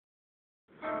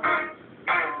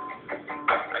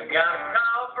Got a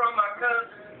call from my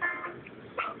cousin.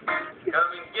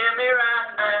 Come and get me right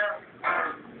now.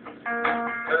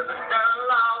 'Cause I done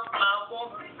lost my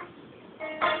woman.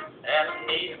 And I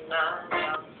need a night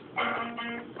out.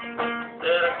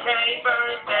 Said I can't burn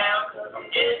it down 'cause I'm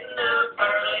getting up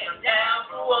early. I'm down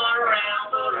for one round,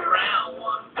 but around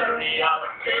 1:30 I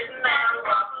was sitting at a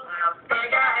Waffle House.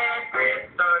 Think I had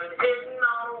grit, started hitting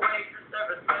on the waitress.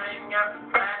 Everything after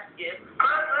that gets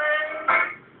buzzing.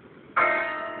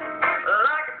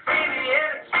 Like a TV in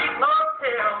a cheap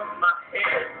hotel, my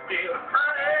head feels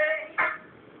funny.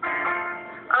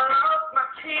 I lost my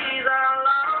keys, I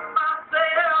lost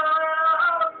myself,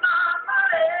 all of my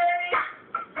money.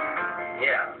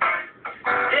 Yeah.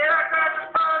 Did I crash the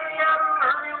party out of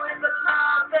money with the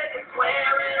law? They can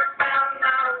swear it about, and I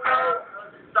don't know,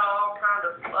 'cause it's all kind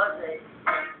of fuzzy.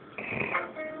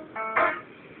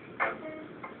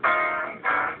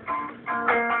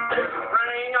 There's a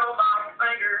ring on my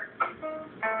finger,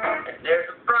 and there's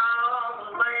a bra on the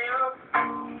lamp.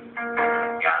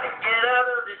 Gotta get out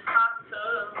of this hot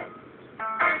tub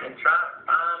and try to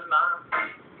find my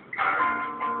feet.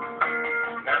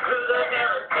 Now who the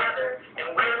hell is Heather, and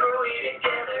when were we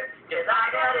together? 'Cause I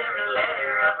got every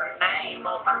letter of her name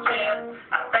on my chest.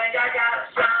 I think I got a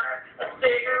shiner, a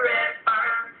cigarette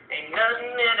burn. Ain't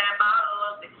nothing in that bottle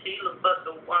of tequila but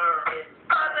the worm. It's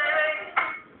fuzzy.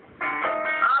 I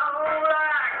don't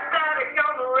like static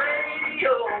on the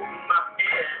radio. My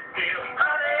head feels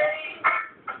funny.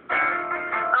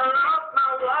 I lost my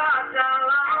watch, I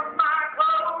lost my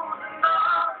clothes, and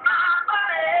all my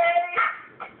money.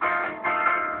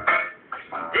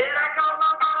 Did I call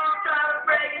my mom, try to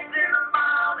break it to the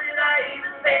mall? Did I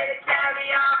even say the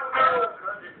caveat? No,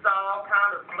 'cause it's all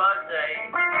kind of fuzzy.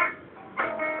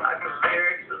 Like the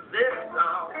lyrics of this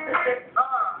song.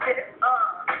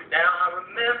 Now I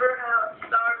remember how it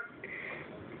started.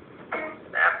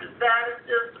 And after that it's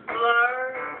just a blur.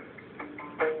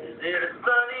 Is it a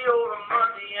Sunday or a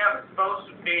Monday? I'm supposed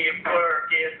to be at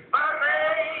work. It's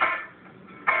fuzzy.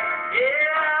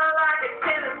 Yeah, like a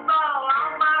tennis ball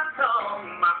on my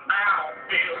tongue. My mouth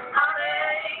feels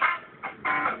funny.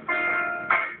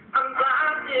 I'm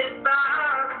blinded by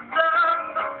the sun,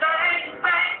 but things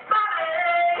ain't funny.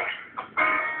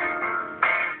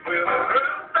 Will the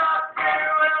roof stop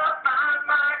there? Will I find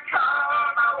my car on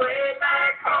my way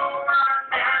back home? Right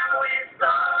now it's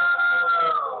so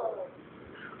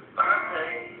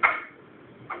funny.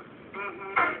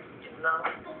 You know.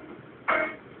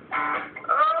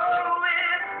 Oh,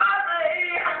 it's funny.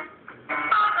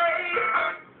 Funny.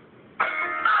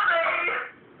 Funny.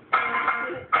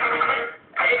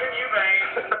 Aben, you rain.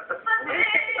 Funny.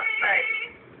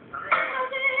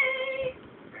 Funny.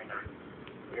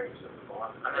 Very simple.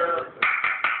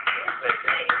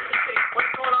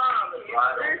 What's going on?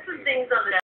 There's some things on the